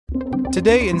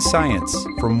Today in Science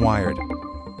from Wired.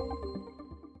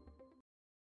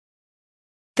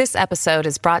 This episode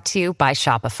is brought to you by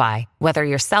Shopify. Whether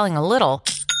you're selling a little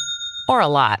or a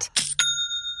lot,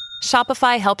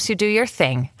 Shopify helps you do your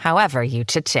thing, however you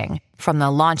cha-ching. From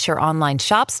the launch your online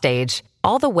shop stage,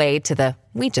 all the way to the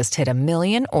we just hit 1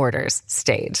 million orders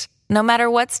stage. No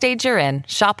matter what stage you're in,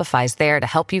 Shopify's there to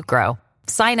help you grow.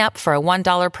 Sign up for a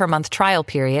 $1 per month trial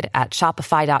period at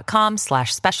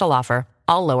shopify.com/special offer,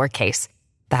 all lowercase.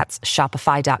 That's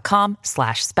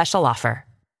shopify.com/special offer.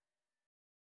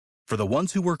 For the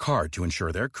ones who work hard to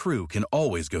ensure their crew can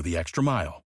always go the extra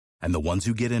mile, and the ones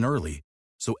who get in early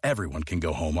so everyone can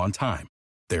go home on time,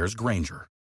 there's Grainger,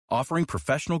 offering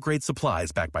professional-grade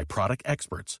supplies backed by product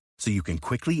experts so you can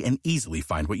quickly and easily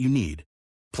find what you need.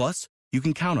 Plus, you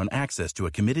can count on access to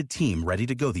a committed team ready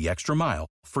to go the extra mile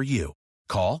for you.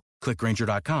 Call, click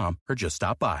Grainger.com, or just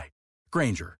stop by.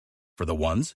 Grainger, for the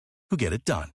ones who get it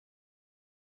done.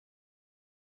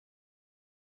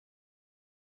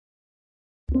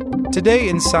 Today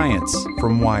in Science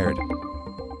from Wired.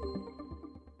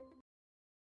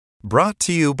 Brought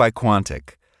to you by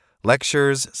Quantic.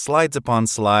 Lectures, slides upon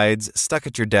slides, stuck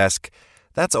at your desk.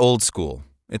 That's old school.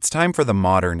 It's time for the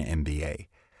modern MBA.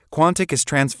 Quantic is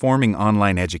transforming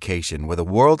online education with a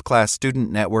world-class student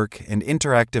network and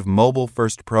interactive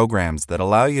mobile-first programs that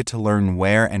allow you to learn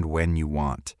where and when you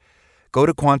want. Go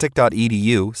to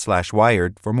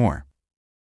quantic.edu/wired for more.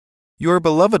 Your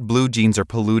beloved blue jeans are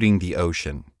polluting the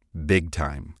ocean. Big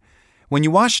time. When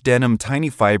you wash denim, tiny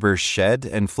fibers shed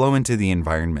and flow into the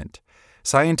environment.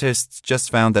 Scientists just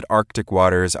found that Arctic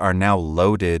waters are now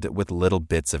loaded with little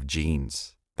bits of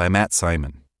jeans. By Matt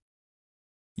Simon.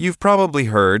 You've probably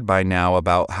heard by now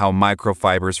about how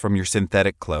microfibers from your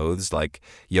synthetic clothes, like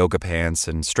yoga pants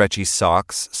and stretchy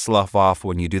socks, slough off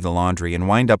when you do the laundry and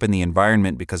wind up in the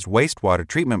environment because wastewater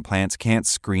treatment plants can't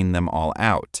screen them all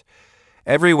out.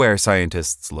 Everywhere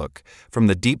scientists look, from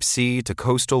the deep sea to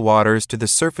coastal waters to the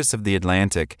surface of the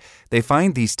Atlantic, they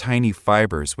find these tiny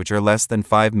fibers which are less than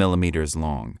 5 millimeters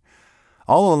long.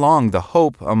 All along, the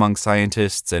hope among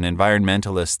scientists and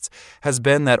environmentalists has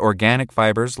been that organic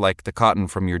fibers like the cotton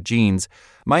from your jeans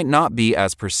might not be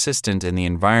as persistent in the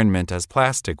environment as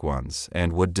plastic ones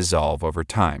and would dissolve over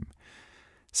time.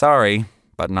 Sorry,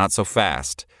 but not so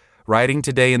fast. Writing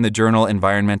today in the journal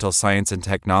Environmental Science and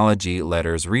Technology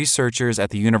letters, researchers at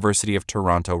the University of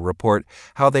Toronto report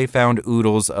how they found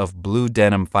oodles of blue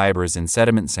denim fibers in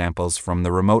sediment samples from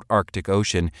the remote Arctic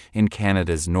Ocean in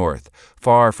Canada's north,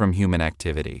 far from human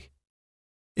activity.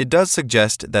 It does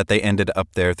suggest that they ended up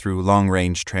there through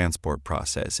long-range transport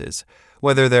processes.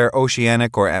 Whether they're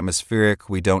oceanic or atmospheric,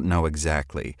 we don't know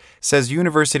exactly, says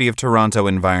University of Toronto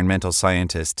environmental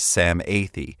scientist Sam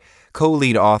Athey,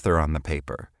 co-lead author on the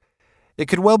paper. It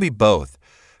could well be both.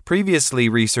 Previously,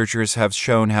 researchers have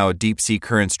shown how deep-sea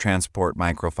currents transport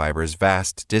microfibers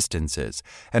vast distances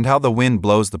and how the wind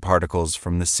blows the particles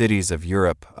from the cities of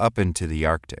Europe up into the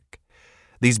Arctic.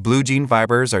 These blue jean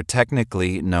fibers are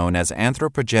technically known as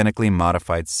anthropogenically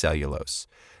modified cellulose.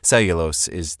 Cellulose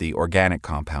is the organic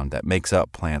compound that makes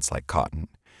up plants like cotton.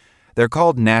 They're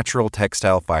called natural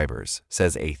textile fibers,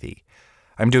 says Athey.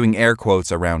 I'm doing air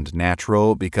quotes around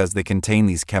natural because they contain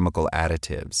these chemical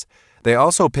additives. They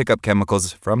also pick up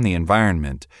chemicals from the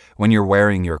environment when you're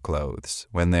wearing your clothes,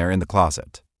 when they're in the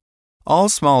closet. All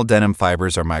small denim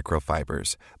fibers are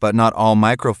microfibers, but not all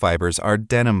microfibers are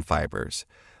denim fibers.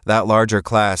 That larger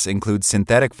class includes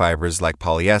synthetic fibers like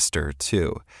polyester,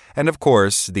 too. And of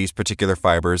course, these particular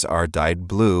fibers are dyed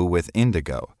blue with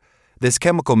indigo. This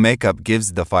chemical makeup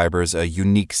gives the fibers a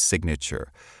unique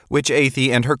signature, which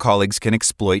Athey and her colleagues can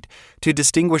exploit to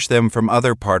distinguish them from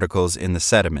other particles in the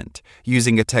sediment,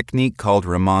 using a technique called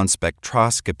Raman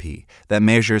spectroscopy that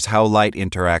measures how light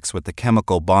interacts with the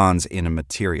chemical bonds in a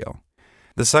material.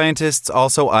 The scientists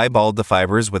also eyeballed the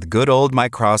fibers with good old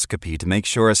microscopy to make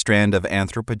sure a strand of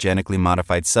anthropogenically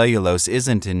modified cellulose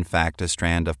isn't in fact a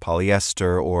strand of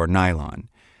polyester or nylon.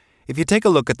 If you take a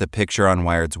look at the picture on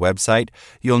Wired's website,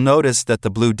 you'll notice that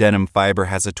the blue denim fiber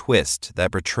has a twist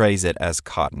that portrays it as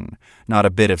cotton, not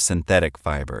a bit of synthetic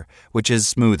fiber, which is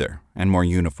smoother and more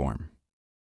uniform.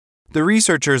 The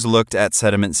researchers looked at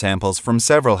sediment samples from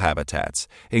several habitats,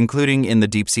 including in the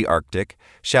deep-sea Arctic,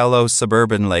 shallow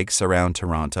suburban lakes around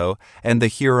Toronto, and the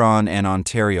Huron and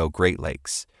Ontario Great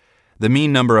Lakes. The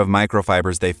mean number of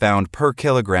microfibers they found per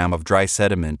kilogram of dry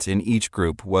sediment in each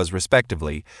group was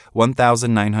respectively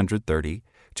 1,930,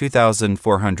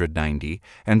 2,490,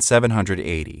 and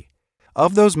 780.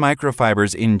 Of those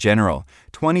microfibers in general,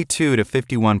 22 to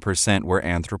 51% were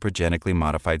anthropogenically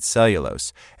modified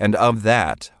cellulose, and of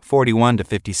that, 41 to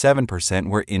 57%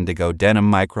 were indigo denim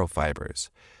microfibers.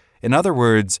 In other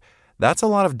words, that's a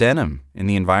lot of denim in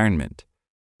the environment.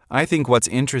 I think what's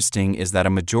interesting is that a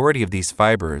majority of these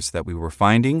fibers that we were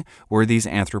finding were these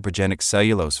anthropogenic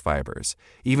cellulose fibers,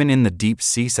 even in the deep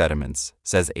sea sediments,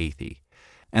 says Athey.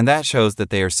 And that shows that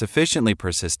they are sufficiently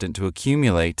persistent to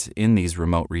accumulate in these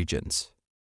remote regions.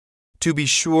 To be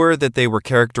sure that they were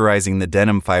characterizing the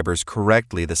denim fibers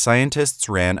correctly, the scientists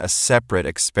ran a separate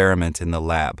experiment in the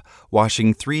lab,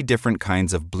 washing 3 different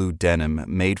kinds of blue denim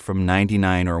made from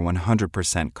 99 or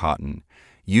 100% cotton.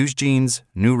 Used jeans,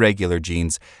 new regular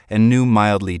jeans, and new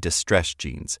mildly distressed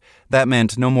jeans. That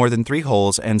meant no more than 3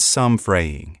 holes and some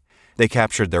fraying. They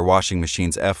captured their washing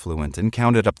machine's effluent and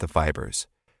counted up the fibers.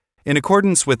 In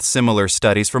accordance with similar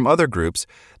studies from other groups,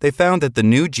 they found that the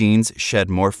new jeans shed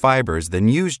more fibers than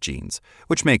used jeans,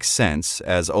 which makes sense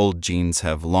as old jeans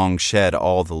have long shed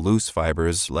all the loose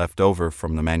fibers left over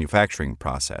from the manufacturing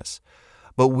process.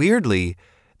 But weirdly,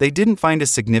 they didn't find a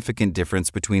significant difference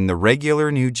between the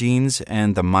regular new jeans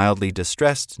and the mildly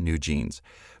distressed new jeans,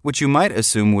 which you might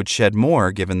assume would shed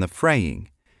more given the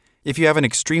fraying. If you have an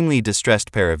extremely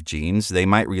distressed pair of jeans, they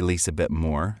might release a bit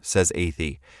more, says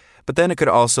Athey. But then it could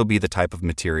also be the type of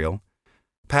material.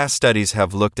 Past studies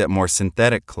have looked at more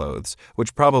synthetic clothes,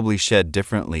 which probably shed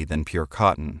differently than pure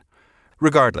cotton.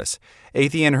 Regardless,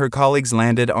 Athey and her colleagues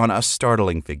landed on a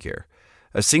startling figure.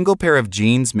 A single pair of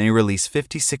jeans may release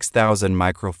 56,000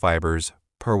 microfibers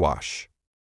per wash.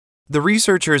 The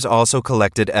researchers also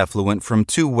collected effluent from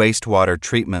 2 wastewater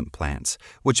treatment plants,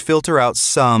 which filter out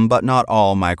some but not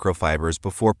all microfibers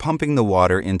before pumping the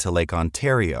water into Lake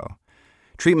Ontario.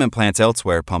 Treatment plants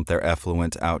elsewhere pump their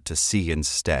effluent out to sea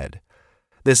instead.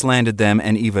 This landed them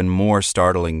an even more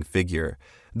startling figure.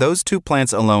 Those 2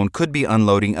 plants alone could be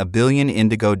unloading 1 billion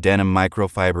indigo denim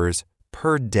microfibers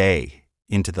per day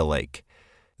into the lake.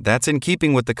 That's in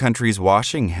keeping with the country's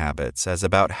washing habits, as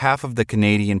about half of the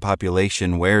Canadian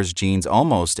population wears jeans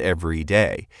almost every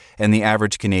day, and the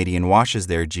average Canadian washes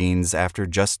their jeans after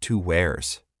just 2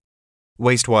 wears.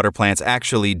 Wastewater plants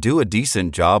actually do a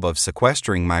decent job of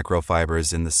sequestering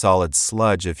microfibers in the solid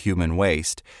sludge of human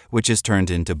waste, which is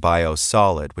turned into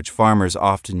biosolid, which farmers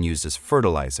often use as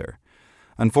fertilizer.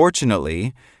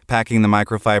 Unfortunately, packing the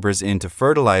microfibers into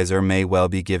fertilizer may well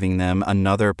be giving them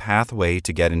another pathway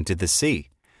to get into the sea.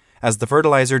 As the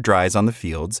fertilizer dries on the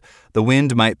fields, the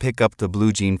wind might pick up the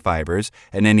blue jean fibers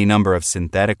and any number of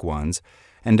synthetic ones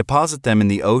and deposit them in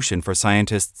the ocean for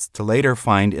scientists to later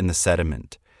find in the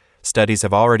sediment. Studies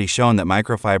have already shown that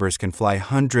microfibers can fly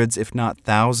hundreds, if not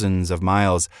thousands, of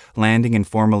miles, landing in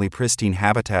formerly pristine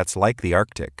habitats like the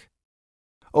Arctic.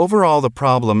 Overall, the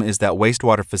problem is that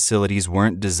wastewater facilities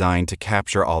weren't designed to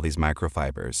capture all these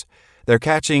microfibers. They're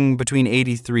catching between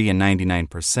 83 and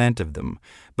 99% of them,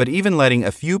 but even letting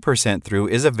a few percent through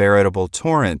is a veritable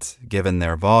torrent, given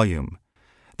their volume.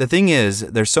 The thing is,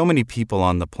 there's so many people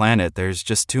on the planet, there's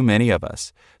just too many of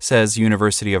us, says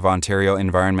University of Ontario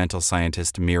environmental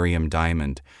scientist Miriam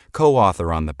Diamond,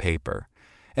 co-author on the paper.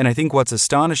 And I think what's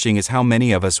astonishing is how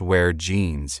many of us wear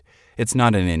jeans. It's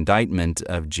not an indictment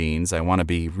of jeans. I want to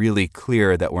be really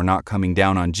clear that we're not coming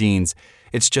down on jeans.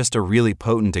 It's just a really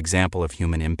potent example of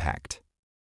human impact.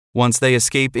 Once they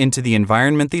escape into the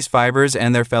environment, these fibers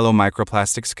and their fellow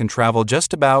microplastics can travel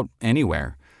just about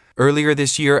anywhere. Earlier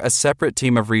this year, a separate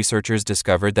team of researchers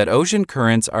discovered that ocean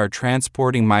currents are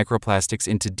transporting microplastics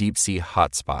into deep-sea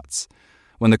hotspots.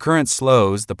 When the current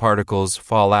slows, the particles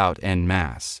fall out en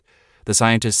masse. The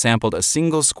scientists sampled a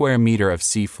single square meter of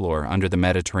seafloor under the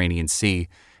Mediterranean Sea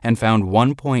and found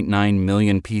 1.9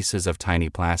 million pieces of tiny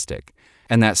plastic,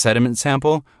 and that sediment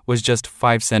sample was just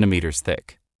 5 centimeters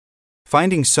thick.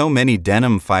 Finding so many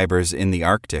denim fibers in the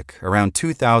Arctic, around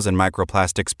 2,000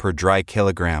 microplastics per dry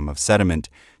kilogram of sediment,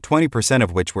 20%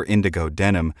 of which were indigo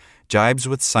denim, jibes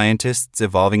with scientists'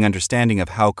 evolving understanding of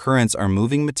how currents are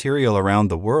moving material around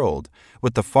the world,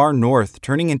 with the far north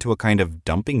turning into a kind of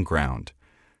dumping ground.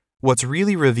 What's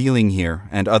really revealing here,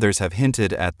 and others have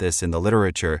hinted at this in the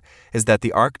literature, is that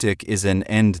the Arctic is an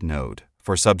end node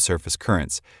for subsurface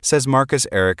currents, says Marcus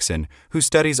Eriksson, who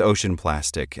studies ocean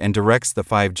plastic and directs the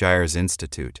Five Gyres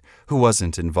Institute, who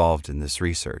wasn't involved in this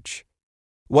research.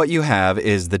 What you have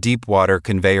is the deep water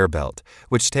conveyor belt,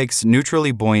 which takes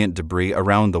neutrally buoyant debris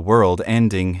around the world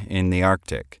ending in the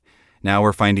Arctic. Now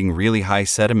we're finding really high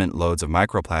sediment loads of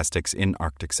microplastics in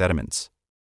Arctic sediments.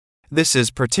 This is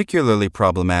particularly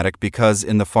problematic because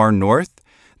in the far north,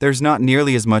 there's not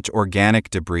nearly as much organic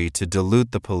debris to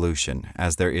dilute the pollution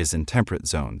as there is in temperate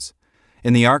zones.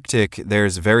 In the Arctic,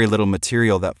 there's very little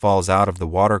material that falls out of the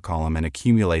water column and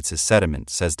accumulates as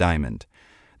sediment, says Diamond.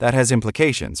 That has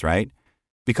implications, right?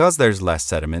 Because there's less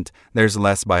sediment, there's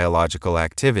less biological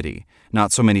activity,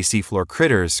 not so many seafloor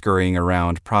critters scurrying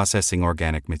around processing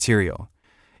organic material.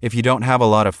 If you don't have a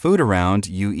lot of food around,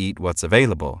 you eat what's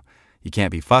available. You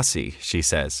can't be fussy, she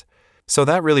says. So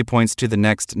that really points to the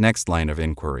next line of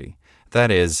inquiry. That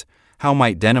is, how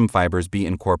might denim fibers be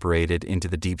incorporated into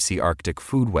the deep-sea Arctic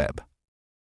food web?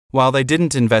 While they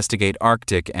didn't investigate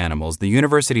Arctic animals, the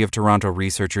University of Toronto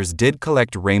researchers did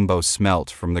collect rainbow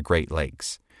smelt from the Great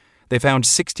Lakes. They found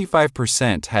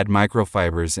 65% had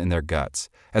microfibers in their guts,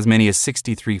 as many as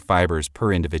 63 fibers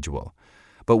per individual.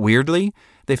 But weirdly,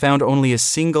 they found only a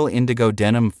single indigo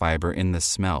denim fiber in the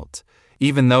smelt,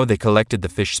 even though they collected the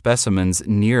fish specimens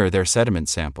near their sediment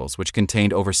samples, which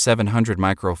contained over 700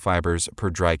 microfibers per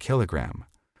dry kilogram.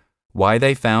 Why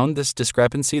they found this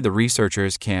discrepancy, the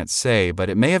researchers can't say, but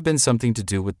it may have been something to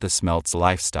do with the smelt's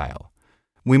lifestyle.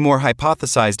 We more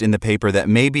hypothesized in the paper that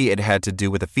maybe it had to do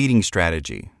with a feeding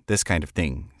strategy, this kind of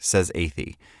thing, says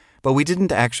Athey, but we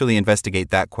didn't actually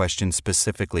investigate that question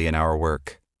specifically in our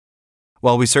work.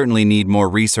 While we certainly need more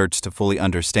research to fully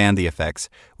understand the effects,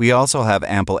 we also have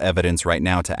ample evidence right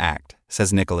now to act,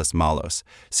 says Nicholas Malos,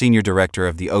 Senior Director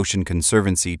of the Ocean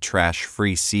Conservancy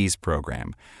Trash-Free Seas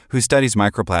program, who studies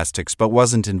microplastics but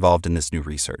wasn't involved in this new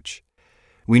research.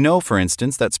 We know, for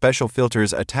instance, that special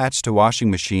filters attached to washing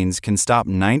machines can stop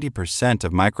 90%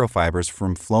 of microfibers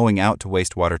from flowing out to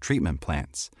wastewater treatment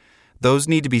plants. Those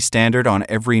need to be standard on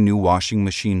every new washing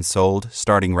machine sold,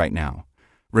 starting right now.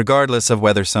 Regardless of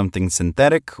whether something's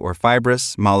synthetic or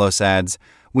fibrous, Malos adds,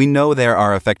 we know there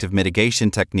are effective mitigation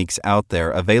techniques out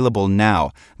there available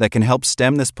now that can help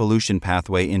stem this pollution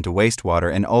pathway into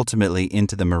wastewater and ultimately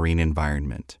into the marine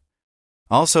environment.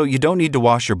 Also, you don't need to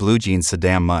wash your blue jeans so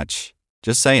damn much.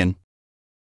 Just saying.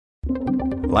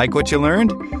 Like what you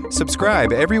learned?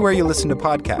 Subscribe everywhere you listen to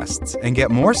podcasts and get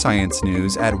more science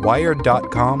news at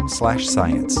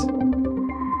wired.com/science.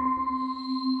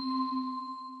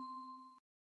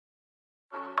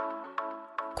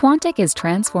 Quantic is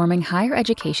transforming higher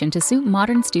education to suit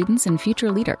modern students and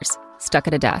future leaders. Stuck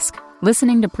at a desk,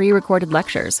 listening to pre-recorded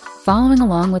lectures, following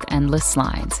along with endless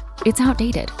slides. It's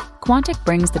outdated. Quantic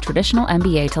brings the traditional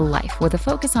MBA to life with a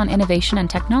focus on innovation and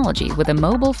technology with a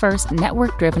mobile-first,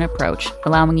 network-driven approach,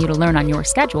 allowing you to learn on your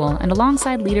schedule and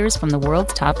alongside leaders from the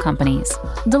world's top companies.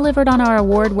 Delivered on our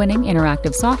award-winning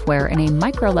interactive software in a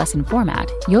micro-lesson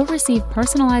format, you'll receive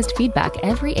personalized feedback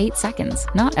every 8 seconds,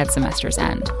 not at semester's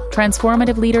end.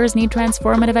 Transformative leaders need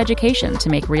transformative education to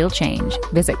make real change.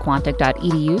 Visit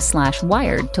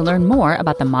quantic.edu/wired to learn more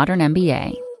about the modern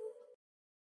MBA.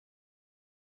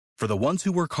 For the ones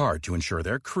who work hard to ensure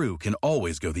their crew can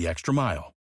always go the extra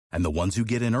mile, and the ones who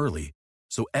get in early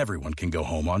so everyone can go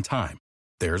home on time,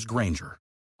 there's Grainger,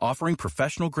 offering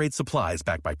professional-grade supplies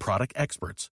backed by product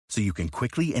experts so you can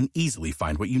quickly and easily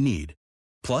find what you need.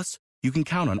 Plus, you can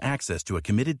count on access to a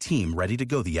committed team ready to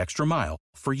go the extra mile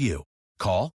for you.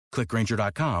 Call, click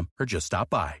Grainger.com, or just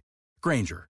stop by.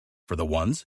 Grainger, for the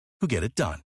ones who get it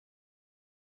done.